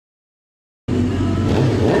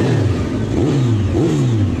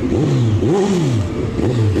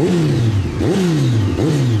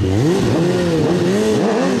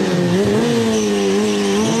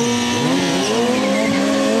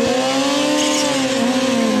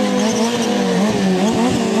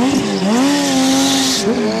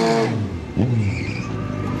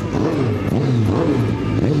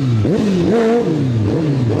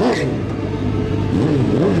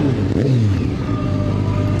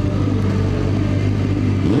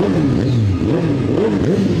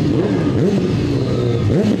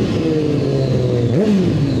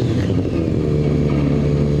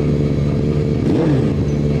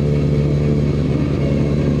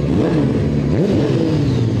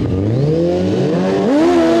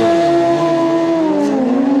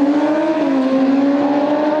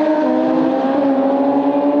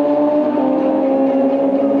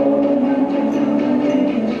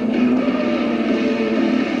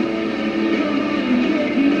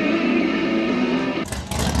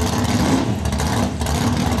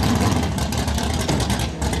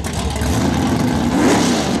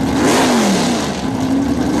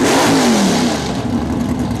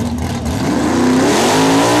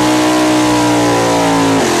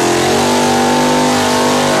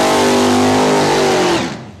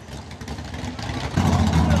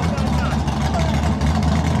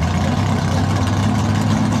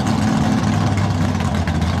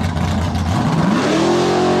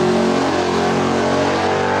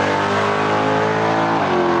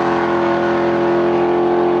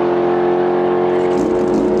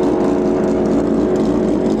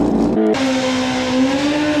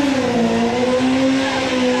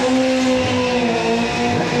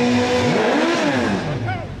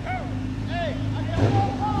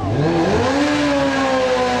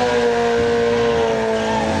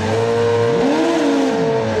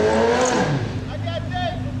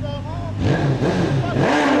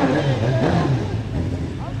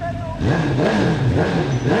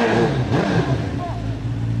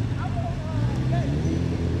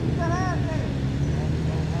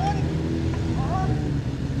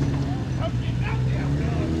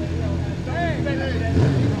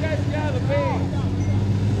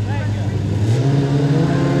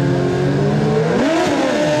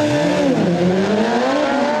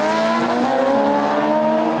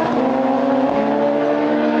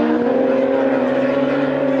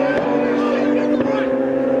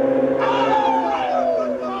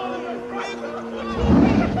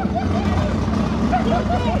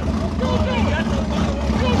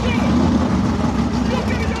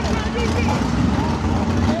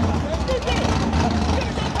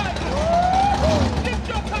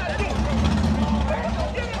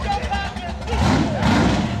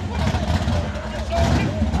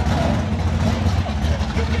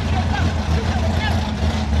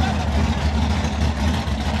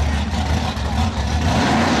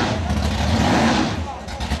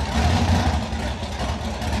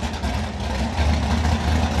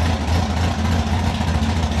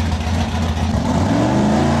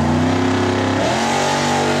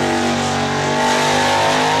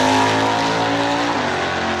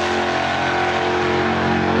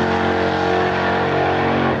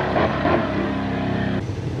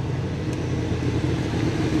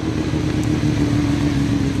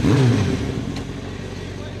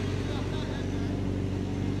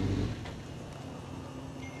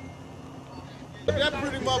That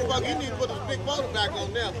pretty motherfucker, you need to put this big motor back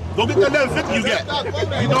on there. Go get that level 50 you got.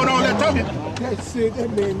 You doing all that talking? That's it, that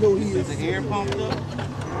man know he is. Is the air pumped up?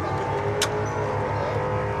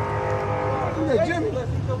 Hey, Jimmy,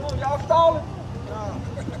 come on, y'all stalling?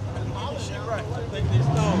 Shit right. I think they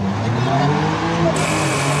stalled.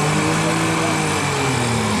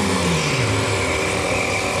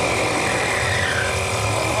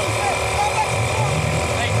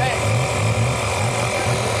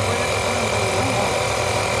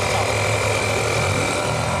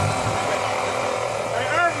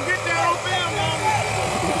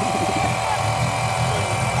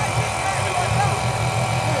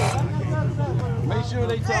 Sure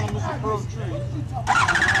they tell him it's a pro tree.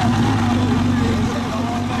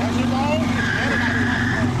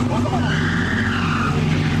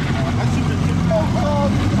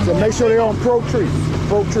 So make sure they're on pro tree.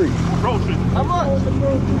 Pro tree. Pro tree. How much?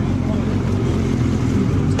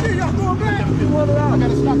 Hey, y'all going back? I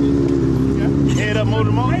gotta stop you. Head up,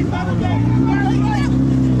 motor motor.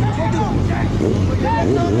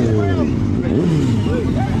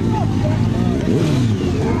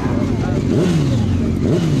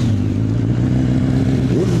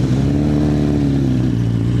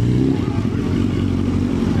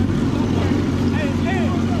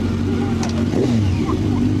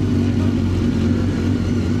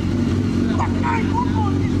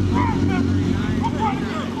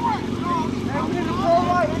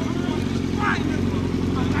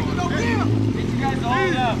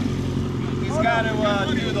 He's got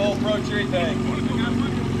to do the whole pro tree thing.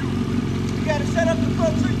 You gotta set up the pro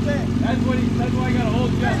tree thing. That's why I got a whole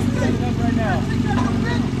jet setting up right now.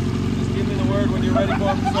 Just give me the word when you're ready for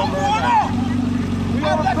him to start burning. We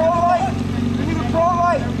have a pro light. We need a pro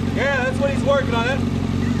light. Yeah, that's what he's working on it.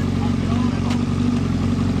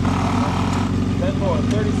 10 more,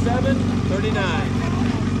 37, 39.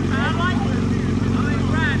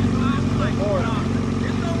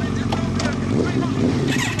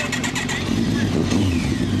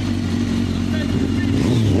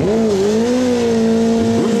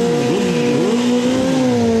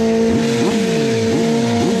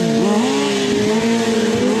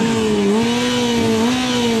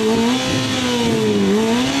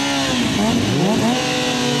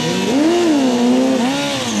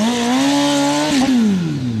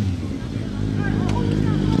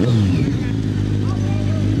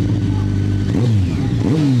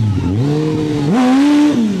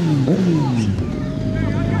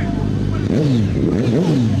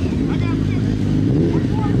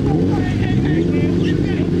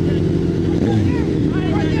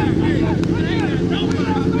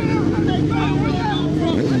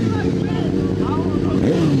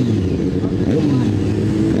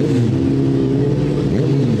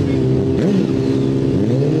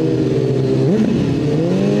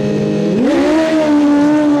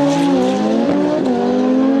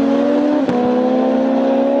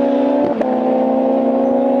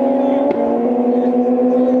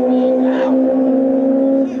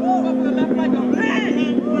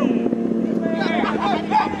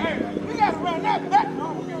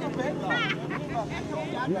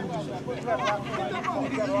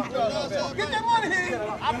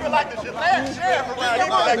 feel like the last sheriff around here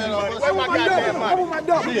collecting money. Where my goddamn money? I want my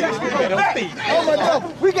double. I want my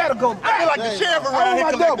double. We gotta go back. I feel like the sheriff around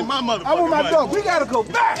here collecting my motherfucking money. I want my double. We gotta go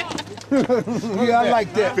back. Yeah, I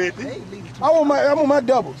like that. 50. I want my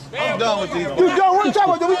doubles. I'm done with these. You done? What you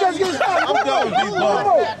talking about? We just get started. I'm done with these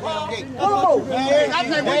balls. One more. I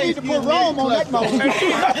think we need to put Rome on that motherfucker.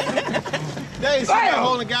 They ain't sitting there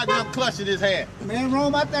holding goddamn clutch in his hand. Man,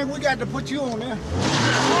 Rome, I think we got to put you on there. Yeah.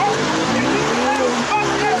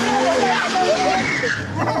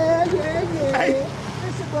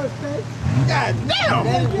 It's your birthday. God damn!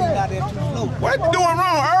 What you doing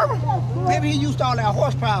wrong, Irvin? Maybe he used all that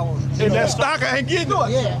horsepower. And that stock I ain't getting it.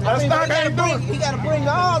 Yeah. That stock I ain't doing it. He got to bring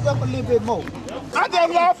ours up a little bit more. I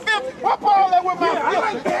just lost 50. What Paul that with my 50? I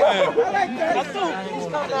like that.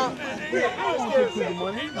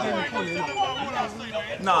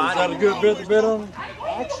 No, I got a good bit on him.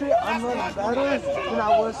 Actually, I'm running better than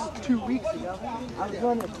I was 2 weeks ago. I was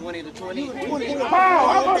running 20 to 20. Paul,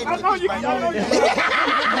 I know you can.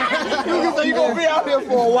 So you're going to be out here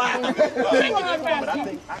for a while.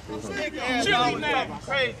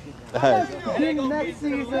 Next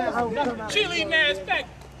season, I'll come out. Cheerleading ass back.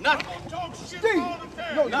 Nothing. Steve!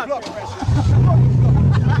 No, you blood pressure.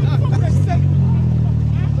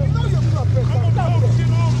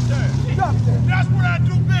 That's what I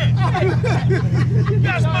do best.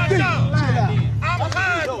 That's my job. I'm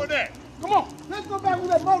hired for that. Come on, let's go back with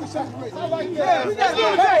that motorcycle race. I like that. We got to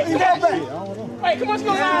go back. Hey, come on, let's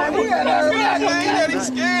go down. He's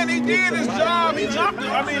scared. He did his job. He jumped it.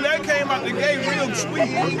 I mean, that came out the gate real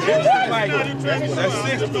sweet. Like, that's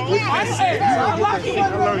 6. Hey, I'm lucky.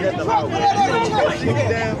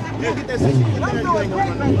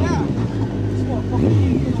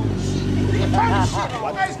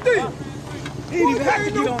 Hey, Steve! He didn't even have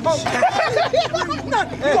to get on the shit. We're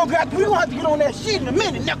going to have to get on that shit in a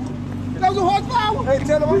minute, nigga. That was a horsepower. Hey,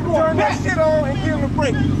 tell him we're going to turn that shit on and give him a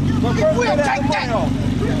break. But first, we'll take that off.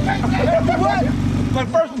 But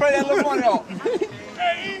first, pay that little money off.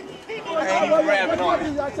 Hey, he grabbing on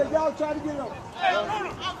it. I said, y'all try to get on.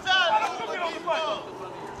 I'm tired of get on the phone.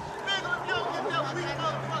 Nigga, you don't get that weak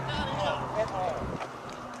motherfucker out of here.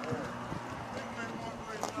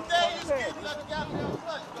 Today you scared to let the goddamn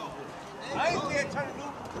clutch go. I ain't scared to turn it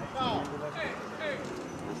loose. No.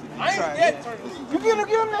 I ain't scared to turn it loose. You give him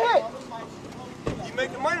the hit. You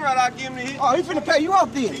make the money right, I'll give him the hit. Oh, he finna pay you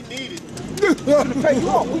off then. He need it. He finna pay you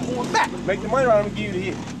off. We going back. Make the money right, I'm gonna give you the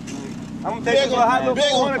hit. I'm gonna take this little hot little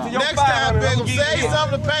 400 to your 500. Next time, Big, save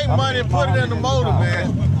something to pay money and put it in the motor,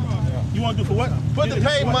 man. You want to do for what? Put the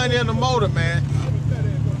pay money in the motor, man.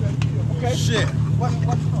 Okay. Shit.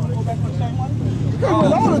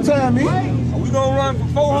 All the time, man. We gonna run for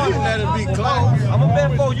 400. Let it be close. I'm gonna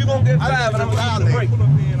bet 4. You gonna get 5, and I'm gonna give you the break.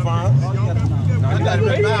 Fine. No, you gotta be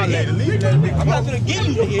violated. Leave it. I'm not gonna give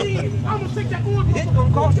you the hit. I'm gonna take that one. It's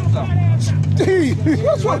gonna cost you something.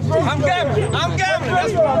 I'm gambling. I'm gambling.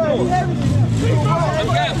 That's what I'm doing. I'm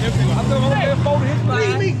gambling. I'm gonna bet 4 to his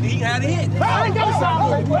 5. He had a hit. I ain't got a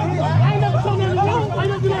problem. I ain't never told nothing wrong. I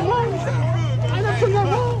ain't never done nothing wrong. I ain't never told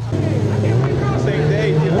nothing wrong. Same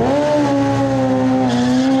day.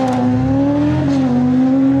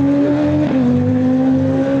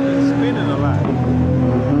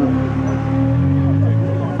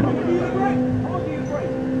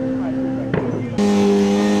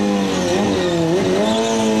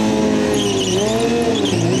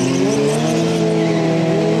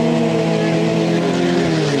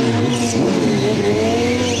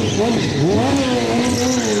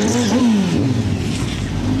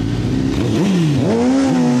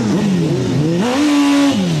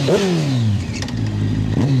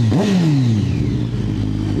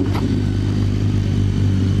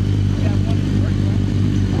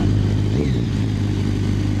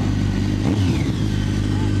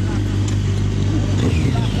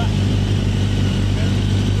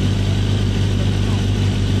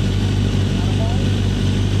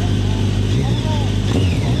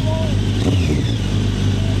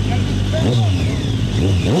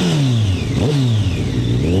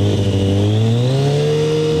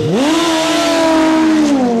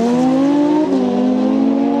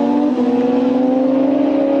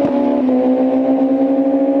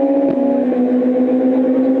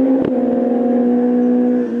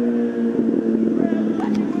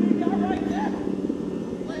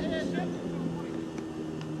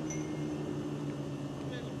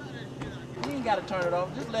 Turn it off.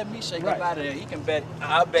 Just let me shake up out of there. He can bet.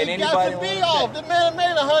 I bet anybody. Got to be off. The man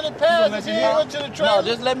made 100 pounds and he went to the track. No,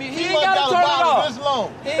 just let me. He ain't got to turn it off. This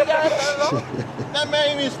long. He ain't got to turn it off. That man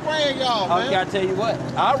ain't even spraying y'all, man. I gotta tell you what.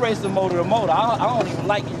 I'll race the motor to motor. I don't even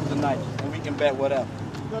like using nitrous, and we can bet whatever.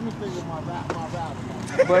 Let me think of my route.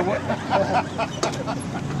 But what?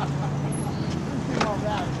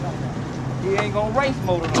 He ain't gonna race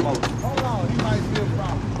motor no more. Hold on, he might see a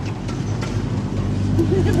problem.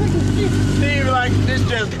 Steve, like, this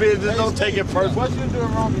just business. Don't take it personal. What you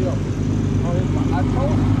doing wrong, yo?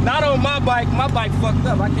 Not on my bike. My bike fucked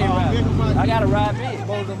up. I can't ride. I gotta ride big.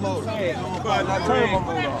 Motor. I turn my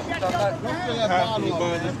motor off.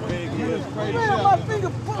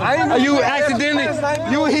 Are you accidentally?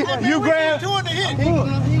 You grabbed?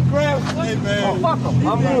 He grabbed. Hey, man. Oh, fuck him.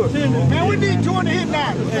 I'm good. Man, we need 2 in the hit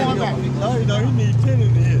now. No, he need 10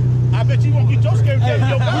 in the hit. I bet you won't get your scary tail in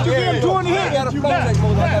your car. Would you give him 2 in the hit? I bet you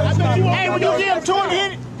won't. Hey, would you give him 2 in the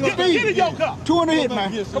hit? Get in your car. 2 in the hit,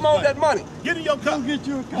 man. Come on with that money. Get in your car. Get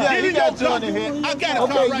you a car. Get Yeah, in he got your 2 in the hit. I got a car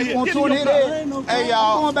Okay, right you here. want Get 2 in in the your hit? car. Hey,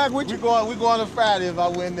 y'all. Going back with you. We going to Friday if I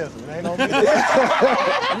win this one. Ain't no business.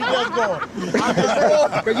 You just going.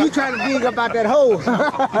 Cause you trying to dig up out that hole.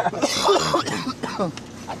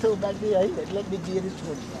 I told back there, he said, let me get his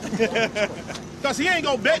 20. Because he ain't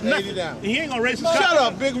going to bet nothing. He ain't going to race his car. Shut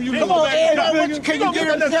up, Bigum. You Come on, Ed. Can you give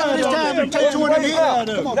him this time and take 2 in the hit?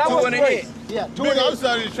 Come on, that was it. Yeah, Big, I'm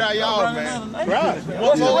starting to try y'all, man. Right.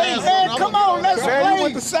 What's the last Ed, one? come on, let's Man, you play.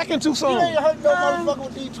 went the second too You soon. ain't hurt no motherfucker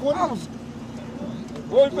with these 20s.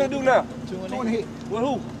 What we finna do now? 20 hit. With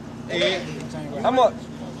who? Ed, How much?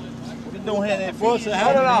 don't have that force.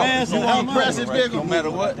 $100. You want to press it, Bigum? No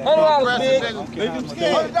matter what. $100 big. $100,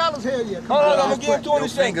 $100 hell yeah. Come Hold on, on. I'm gonna give him 20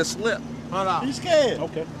 cents. slip. $100. He's scared.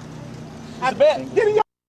 Okay. I bet. Get in your